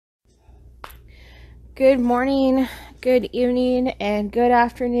Good morning, good evening, and good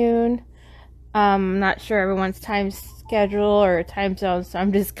afternoon. I'm not sure everyone's time schedule or time zone, so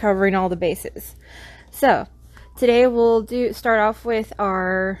I'm just covering all the bases. So, today we'll start off with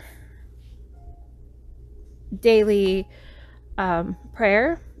our daily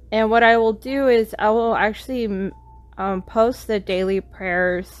prayer. And what I will do is I will actually post the daily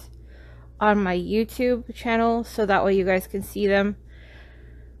prayers on my YouTube channel, so that way you guys can see them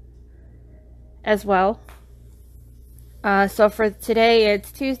as well. So for today,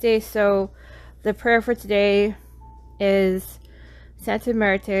 it's Tuesday, so the prayer for today is Santa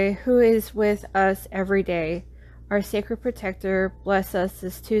Muerte, who is with us every day, our sacred protector, bless us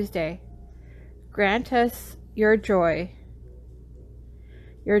this Tuesday. Grant us your joy,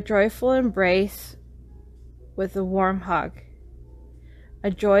 your joyful embrace with a warm hug,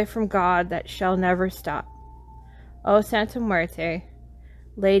 a joy from God that shall never stop. O Santa Muerte,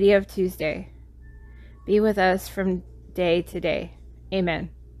 Lady of Tuesday, be with us from day to day. Amen.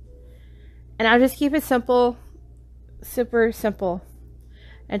 And I'll just keep it simple, super simple,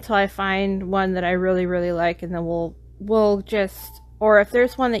 until I find one that I really like, and then we'll just, or if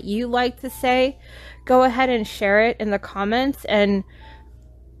there's one that you like to say, go ahead and share it in the comments, and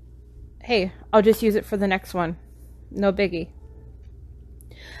hey, I'll just use it for the next one. No biggie.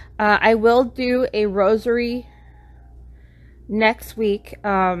 I will do a rosary next week.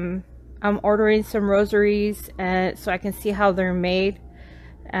 I'm ordering some rosaries so I can see how they're made,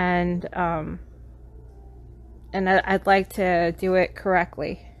 and I'd like to do it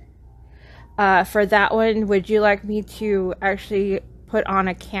correctly. For that one, would you like me to actually put on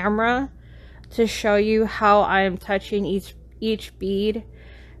a camera to show you how I'm touching each bead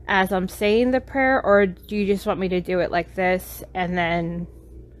as I'm saying the prayer, or do you just want me to do it like this, and then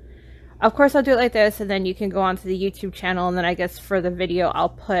of course I'll do it like this, and then you can go onto the YouTube channel, and then I guess for the video I'll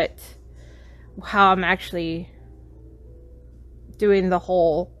put how I'm actually doing the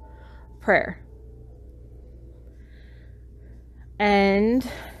whole prayer. And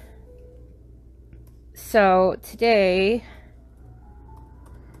so today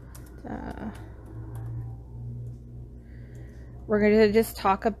we're going to just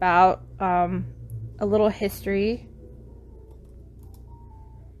talk about a little history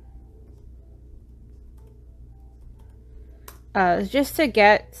just to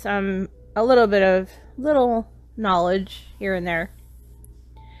get a little bit of knowledge here and there.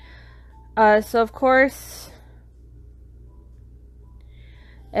 So of course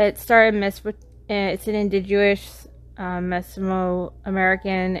it started it's an indigenous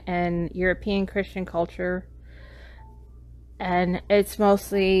Mesoamerican and European Christian culture, and it's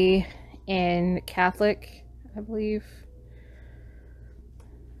mostly in Catholic, I believe.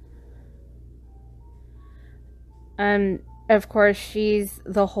 Of course, she's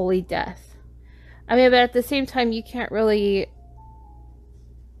the Holy Death. I mean, but at the same time, you can't really,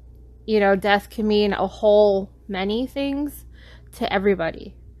 death can mean a whole many things to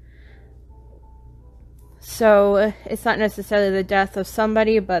everybody. So it's not necessarily the death of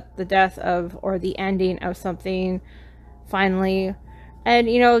somebody, but the death of, or the ending of something finally.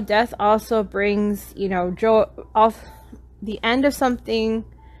 And, death also brings, joy. The end of something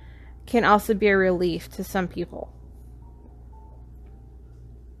can also be a relief to some people.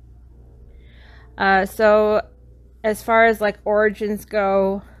 So as far as like origins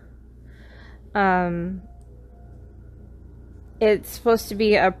go, it's supposed to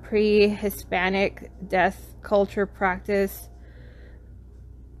be a pre-Hispanic death culture practice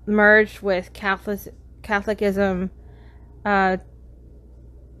merged with Catholicism. But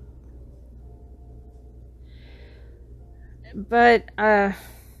I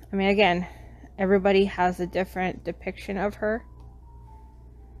mean, again, everybody has a different depiction of her.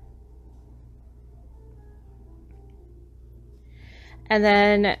 And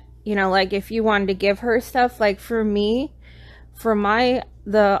then, like if you wanted to give her stuff, like for me,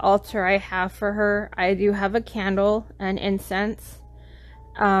 the altar I have for her, I do have a candle and incense.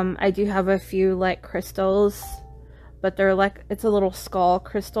 I do have a few like crystals, but they're like, it's a little skull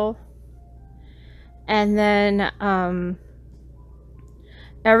crystal. And then,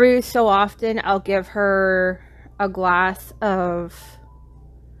 every so often I'll give her a glass of,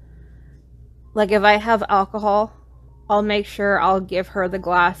 like if I have alcohol, I'll make sure I'll give her the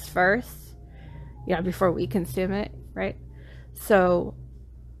glass first, before we consume it, right? So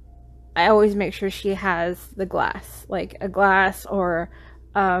I always make sure she has the glass, like a glass, or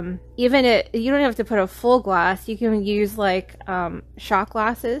even you don't have to put a full glass. You can use like shot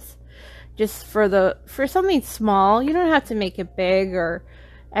glasses, just for something small. You don't have to make it big, or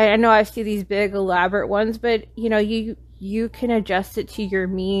I know I see these big elaborate ones, but you can adjust it to your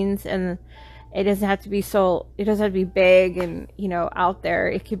means, and It doesn't have to be it doesn't have to be big and, you know, out there.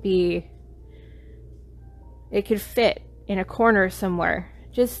 It could fit in a corner somewhere.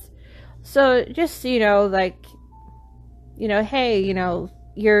 Just, you know, like, you know, hey, you know,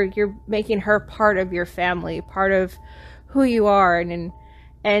 you're making her part of your family, part of who you are, and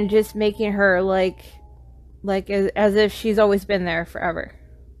just making her like as if she's always been there forever.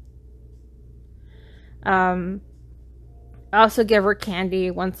 I also give her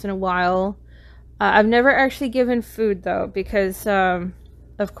candy once in a while. I've never actually given food though, because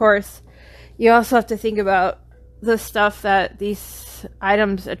of course you also have to think about the stuff that these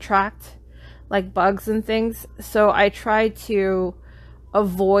items attract, like bugs and things. So I try to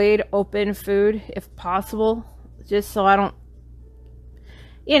avoid open food if possible, just so I don't,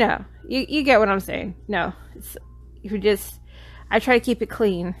 you know, you get what I'm saying. No, I try to keep it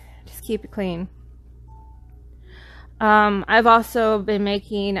clean. Just keep it clean. I've also been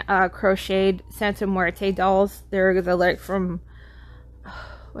making crocheted Santa Muerte dolls. They're like from,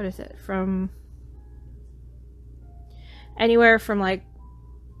 what is it? From anywhere from like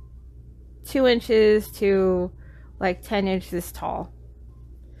 2 inches to like 10 inches tall.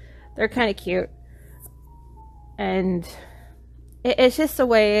 They're kind of cute. And it's just a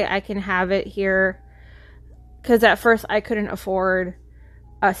way I can have it here. Because at first I couldn't afford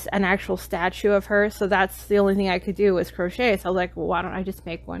an actual statue of her, so that's the only thing I could do was crochet. So I was like, well, why don't I just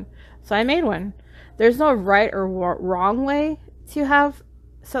make one? So I made one. There's no right or wrong way to have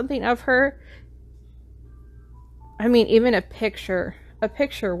something of her. I mean, even a picture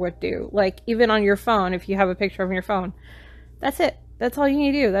would do. Like, even on your phone, if you have a picture of your phone, that's it. That's all you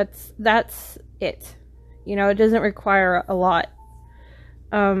need to do. That's it. You know, it doesn't require a lot.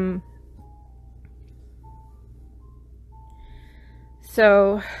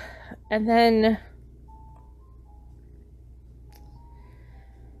 So, and then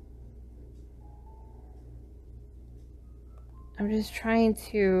I'm just trying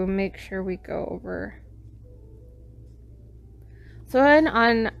to make sure we go over. So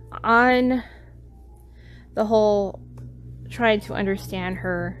on the whole trying to understand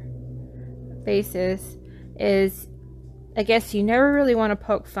her basis is, I guess you never really want to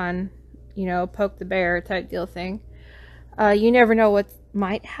poke fun, you know, poke the bear type deal thing. You never know what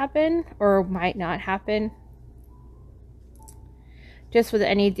might happen or might not happen. Just with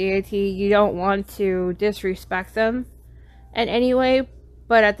any deity, you don't want to disrespect them in any way,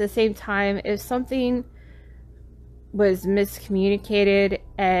 but at the same time, if something was miscommunicated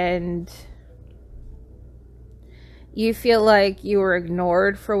and you feel like you were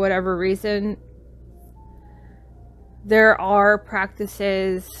ignored for whatever reason, there are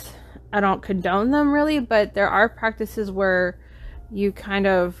practices, I don't condone them really, but there are practices where you kind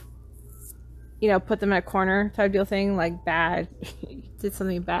of, you know, put them in a corner type deal thing, like bad, you did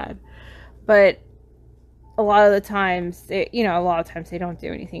something bad. But a lot of the times, they don't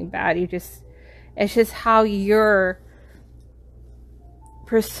do anything bad. It's just how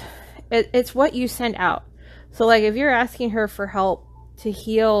it's what you send out. So like if you're asking her for help to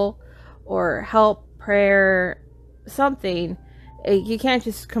heal or help, prayer, something, you can't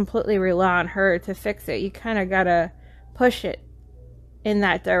just completely rely on her to fix it. You kind of gotta push it in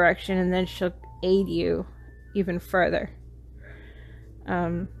that direction, and then she'll aid you even further.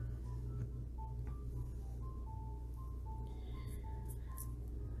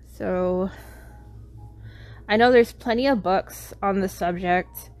 So I know there's plenty of books on the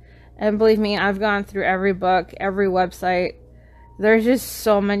subject, and believe me, I've gone through every book, every website. There's just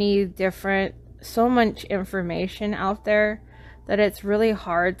so much information out there that it's really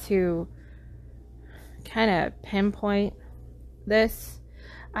hard to kind of pinpoint this.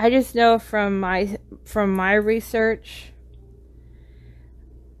 I just know from my research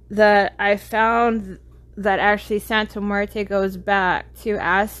that I found that actually Santa Muerte goes back to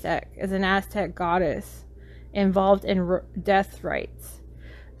Aztec, as an Aztec goddess involved in death rites.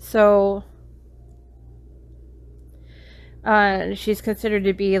 So she's considered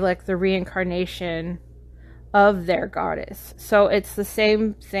to be like the reincarnation of their goddess. So it's the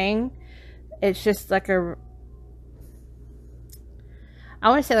same thing. It's just like I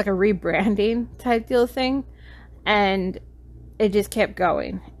want to say like a rebranding type deal thing. And it just kept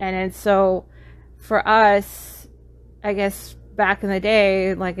going. And then so for us, I guess back in the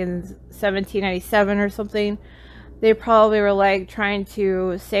day, like in 1797 or something, they probably were like trying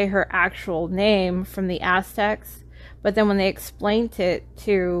to say her actual name from the Aztecs. But then when they explained it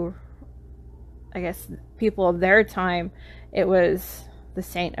to, I guess, people of their time, it was the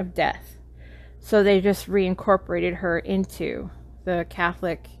Saint of Death. So they just reincorporated her into the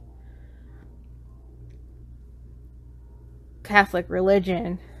Catholic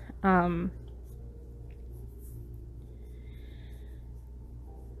religion.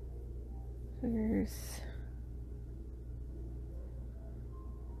 There's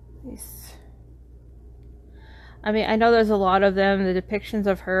these. I mean, I know there's a lot of them. The depictions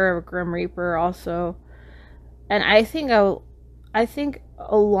of her, of Grim Reaper, also, and I think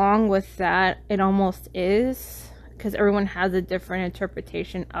along with that, it almost is, because everyone has a different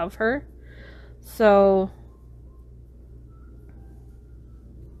interpretation of her. So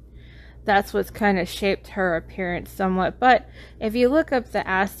that's what's kind of shaped her appearance somewhat. But if you look up the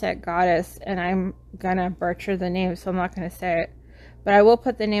Aztec goddess, and I'm gonna butcher the name, so I'm not gonna say it, but I will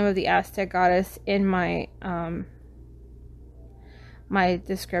put the name of the Aztec goddess in my my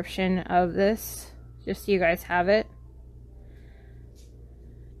description of this, just so you guys have it.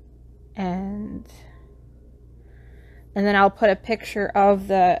 And then I'll put a picture of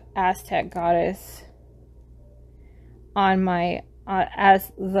the Aztec goddess on my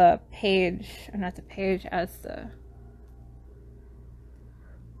as the page, or not the page, as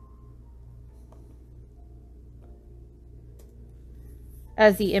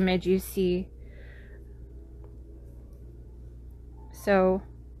the image you see. So,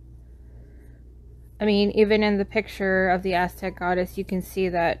 I mean, even in the picture of the Aztec goddess, you can see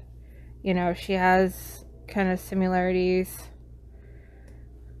that, you know, she has kind of similarities.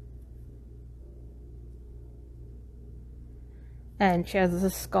 And she has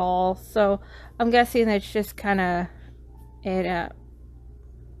a skull. So, I'm guessing that's just kind of, it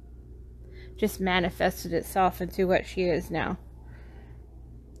just manifested itself into what she is now.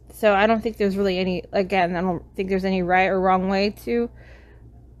 So I don't think there's really any, again, I don't think there's any right or wrong way to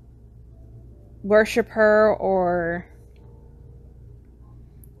worship her or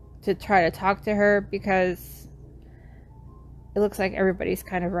to try to talk to her, because it looks like everybody's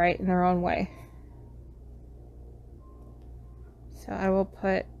kind of right in their own way. So I will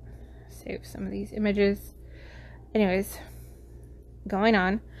save some of these images. Anyways, going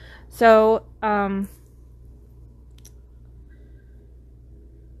on. So,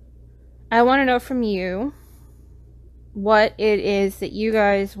 I want to know from you what it is that you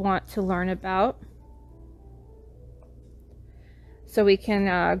guys want to learn about, so we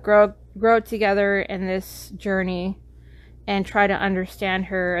can grow together in this journey and try to understand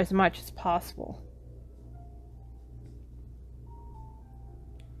her as much as possible.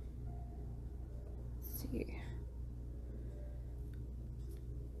 Let's see.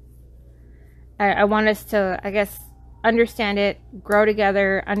 I want us to, I guess, understand it, grow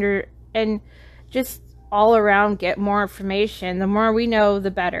together, and just all around get more information. The more we know, the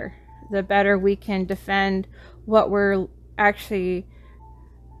better. The better we can defend what we're actually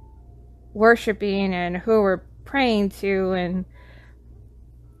worshiping and who we're praying to. And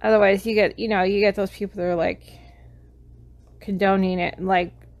otherwise you get those people that are like condoning it and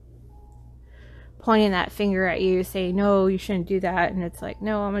like pointing that finger at you, saying, no, you shouldn't do that. And it's like,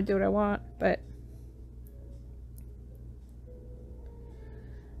 no, I'm gonna do what I want.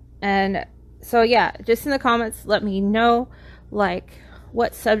 And so yeah, just in the comments, let me know like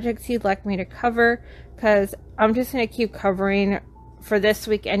what subjects you'd like me to cover, because I'm just going to keep covering for this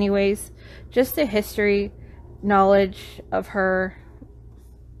week anyways, just the history, knowledge of her,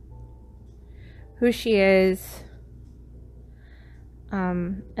 who she is,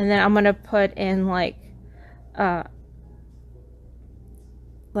 and then I'm going to put in like a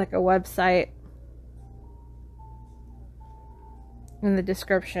website in the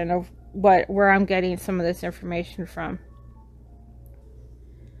description of where I'm getting some of this information from.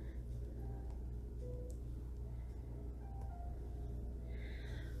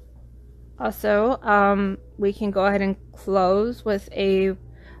 Also, we can go ahead and close with I'm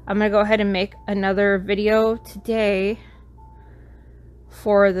gonna go ahead and make another video today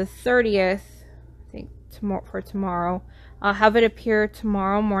for the 30th, I think for tomorrow. I'll have it appear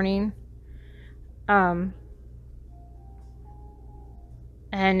tomorrow morning.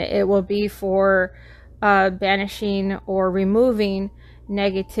 And it will be for banishing or removing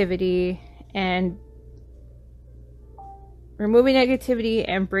negativity and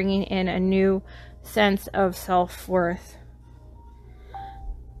bringing in a new sense of self-worth.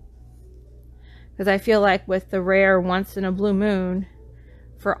 Because I feel like with the rare once in a blue moon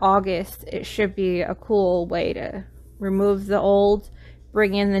for August, it should be a cool way to remove the old,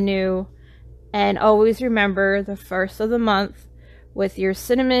 bring in the new, and always remember the first of the month with your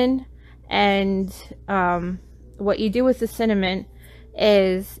cinnamon. And what you do with the cinnamon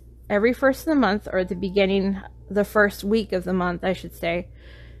is every first of the month, or at the beginning, the first week of the month I should say,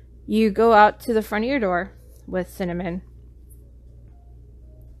 you go out to the front of your door with cinnamon,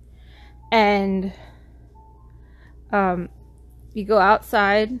 and you go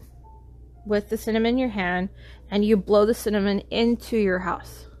outside with the cinnamon in your hand and you blow the cinnamon into your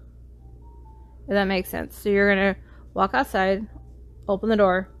house. If that makes sense. So you're going to walk outside, open the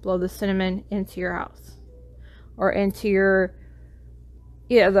door, blow the cinnamon into your house. Or into your,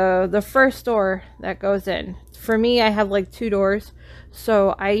 the first door that goes in. For me, I have like 2 doors.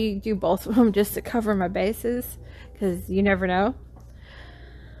 So I do both of them just to cover my bases. Because you never know.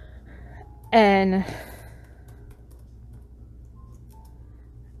 And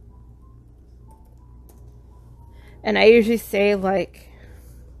I usually say, like,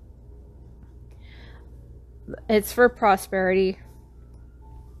 it's for prosperity.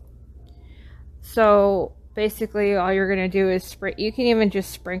 So basically all you're going to do is you can even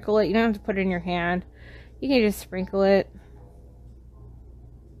just sprinkle it. You don't have to put it in your hand. You can just sprinkle it.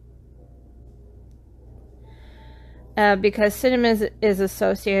 Because cinnamon is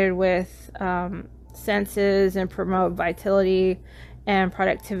associated with senses and promote vitality and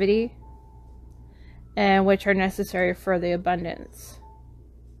productivity, and which are necessary for the abundance.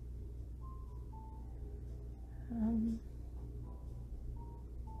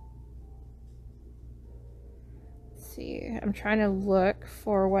 Let's see, I'm trying to look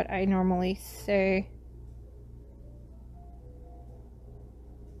for what I normally say.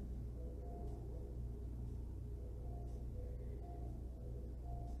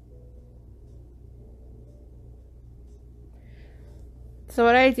 So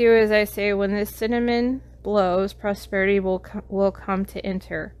what I do is I say, when the cinnamon blows, prosperity will come to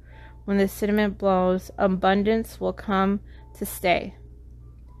enter. When the cinnamon blows, abundance will come to stay.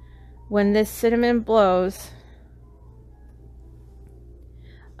 When this cinnamon blows,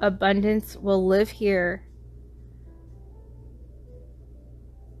 abundance will live here.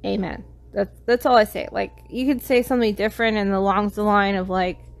 Amen. That's all I say. Like, you could say something different and along the line of,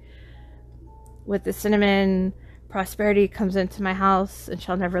 like, with the cinnamon, prosperity comes into my house and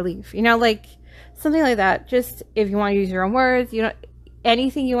shall never leave. Like something like that. Just if you want to use your own words,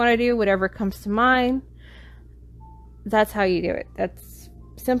 anything you want to do, whatever comes to mind, that's how you do it. That's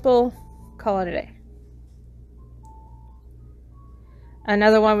simple. Call it a day.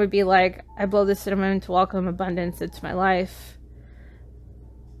 Another one would be like, I blow the cinnamon to welcome abundance into my life,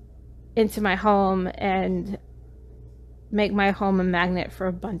 into my home, and make my home a magnet for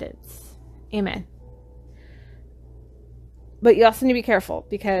abundance. Amen. But you also need to be careful,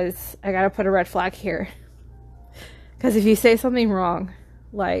 because I gotta put a red flag here. Because if you say something wrong,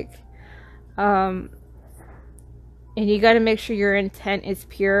 like, and you gotta make sure your intent is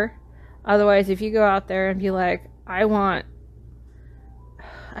pure. Otherwise, if you go out there and be like, I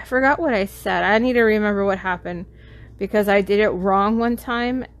forgot what I said. I need to remember what happened, because I did it wrong one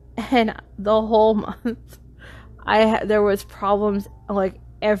time, and the whole month, there was problems like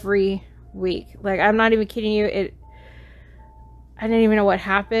every week. Like, I'm not even kidding you. I didn't even know what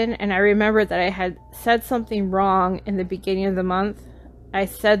happened, and I remember that I had said something wrong in the beginning of the month. I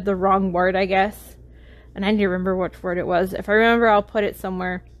said the wrong word, I guess, and I need to remember which word it was. If I remember, I'll put it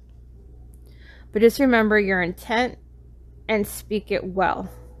somewhere. But just remember your intent and speak it well.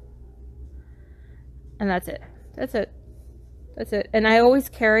 And that's it. That's it. That's it. And I always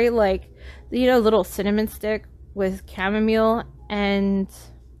carry, like, little cinnamon stick with chamomile and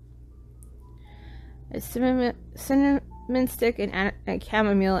cinnamon stick and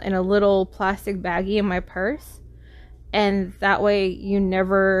chamomile in a little plastic baggie in my purse. And that way you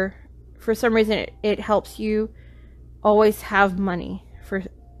never, for some reason, it helps you always have money. For,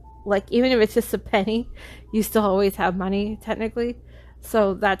 like, even if it's just a penny, you still always have money, technically.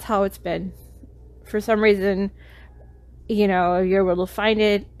 So that's how it's been. For some reason, you're able to find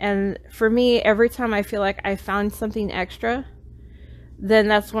it. And for me, every time I feel like I found something extra, then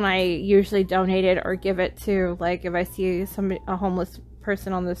that's when I usually donate it or give it to, like, if I see a homeless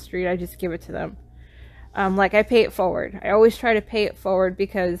person on the street, I just give it to them. Like, I pay it forward. I always try to pay it forward,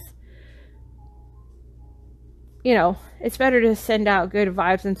 because it's better to send out good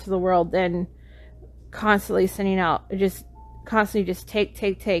vibes into the world than constantly sending out, constantly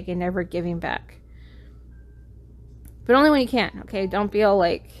take and never giving back. But only when you can, okay? Don't feel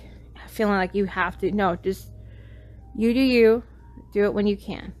like feeling like you have to. No, just you do you. Do it when you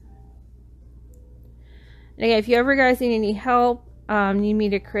can. And again, if you ever guys need any help, need me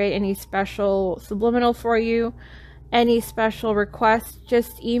to create any special subliminal for you, any special requests,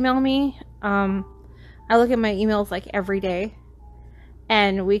 just email me. I look at my emails like every day,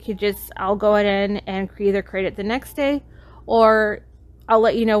 and I'll go ahead and either create it the next day, or I'll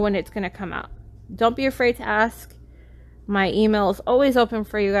let you know when it's going to come out. Don't be afraid to ask. My email is always open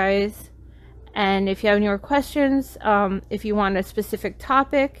for you guys. And if you have any more questions, if you want a specific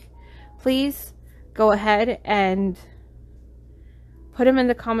topic, please go ahead and put them in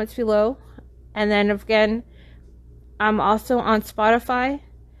the comments below. And then again, I'm also on Spotify.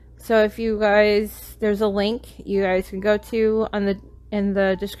 So if you guys, there's a link you guys can go to in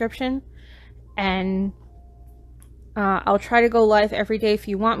the description, and I'll try to go live every day if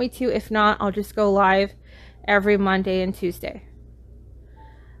you want me to. If not, I'll just go live every Monday and Tuesday.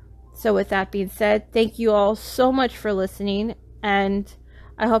 So with that being said, thank you all so much for listening, and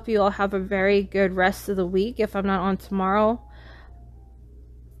I hope you all have a very good rest of the week if I'm not on tomorrow.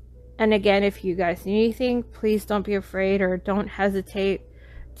 And again, if you guys need anything, please don't be afraid or don't hesitate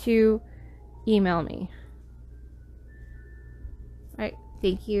to email me. All right,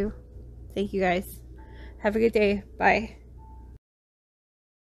 thank you. Thank you guys. Have a good day. Bye.